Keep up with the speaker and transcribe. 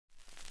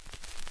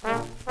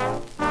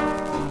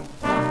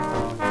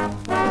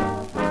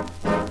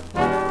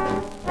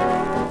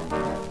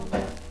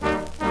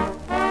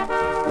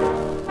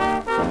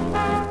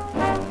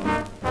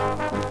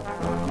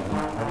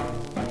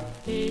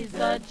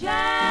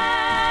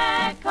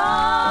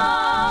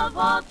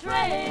all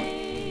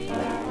trades.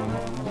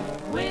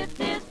 With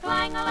his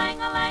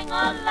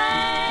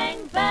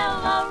clang-a-lang-a-lang-a-lang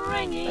bell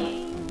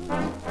a-ringing,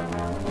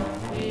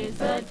 he's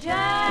a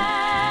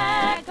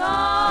jack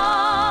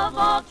of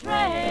all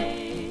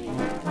trades.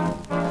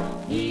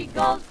 He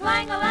goes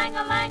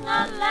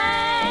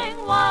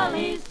clang-a-lang-a-lang-a-lang while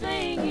he's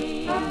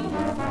singing.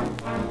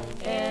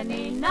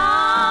 Any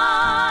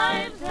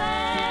knives,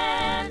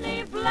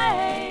 any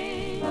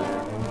blades.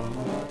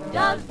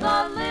 Does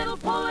the little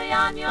pulley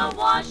on your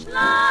wash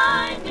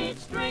line need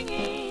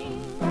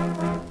stringing?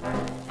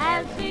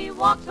 As he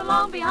walks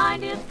along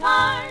behind his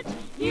cart,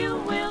 you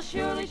will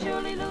surely,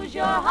 surely lose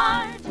your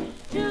heart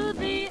to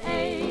the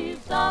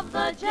ace of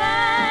the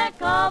jack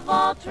of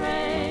all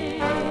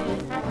trades.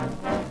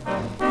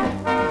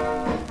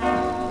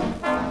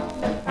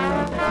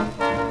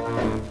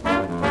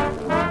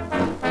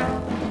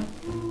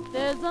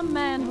 There's a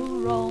man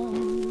who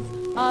roams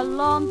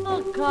along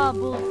the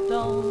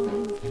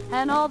cobblestones,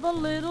 and all the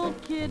little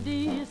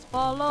kiddies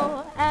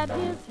follow at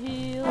his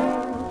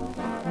heels.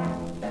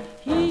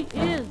 He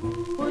is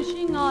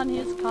pushing on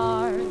his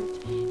cart,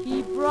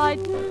 he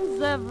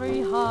brightens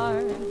every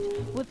heart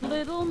with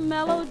little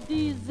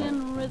melodies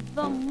in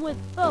rhythm with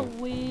the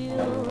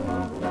wheel.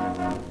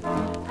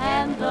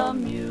 And the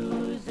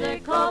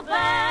musical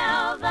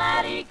bell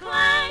that he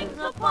clangs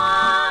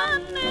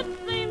upon, it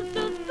seems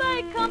to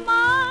say, come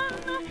on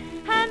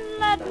and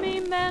let me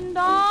mend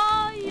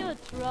all your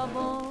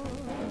troubles.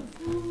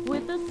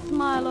 With a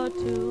smile or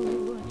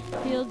two,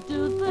 he'll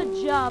do the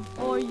job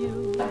for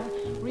you,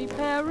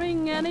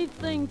 repairing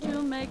anything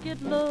to make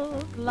it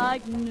look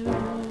like new.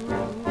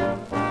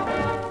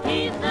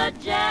 He's a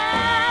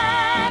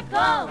jack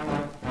of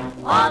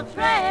all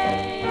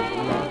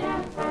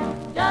trades.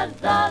 Does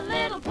the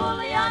little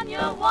pulley on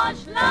your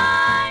wash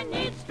line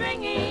need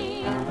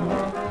stringing?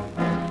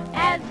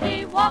 As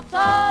he walks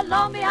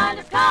along behind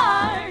his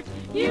cart,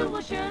 you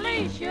will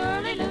surely,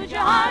 surely lose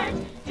your heart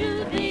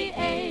to the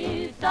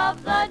ace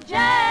of the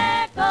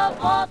jack of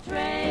all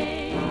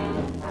trades.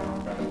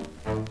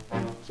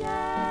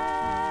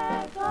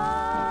 Jack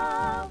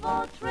of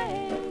all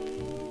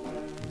trades.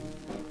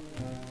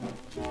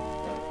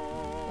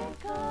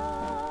 Jack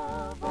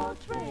of all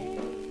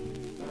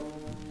trades.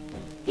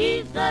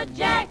 He's the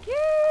jack,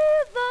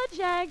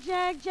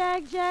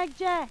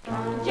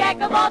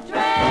 jack of all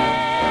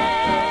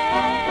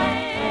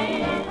trades.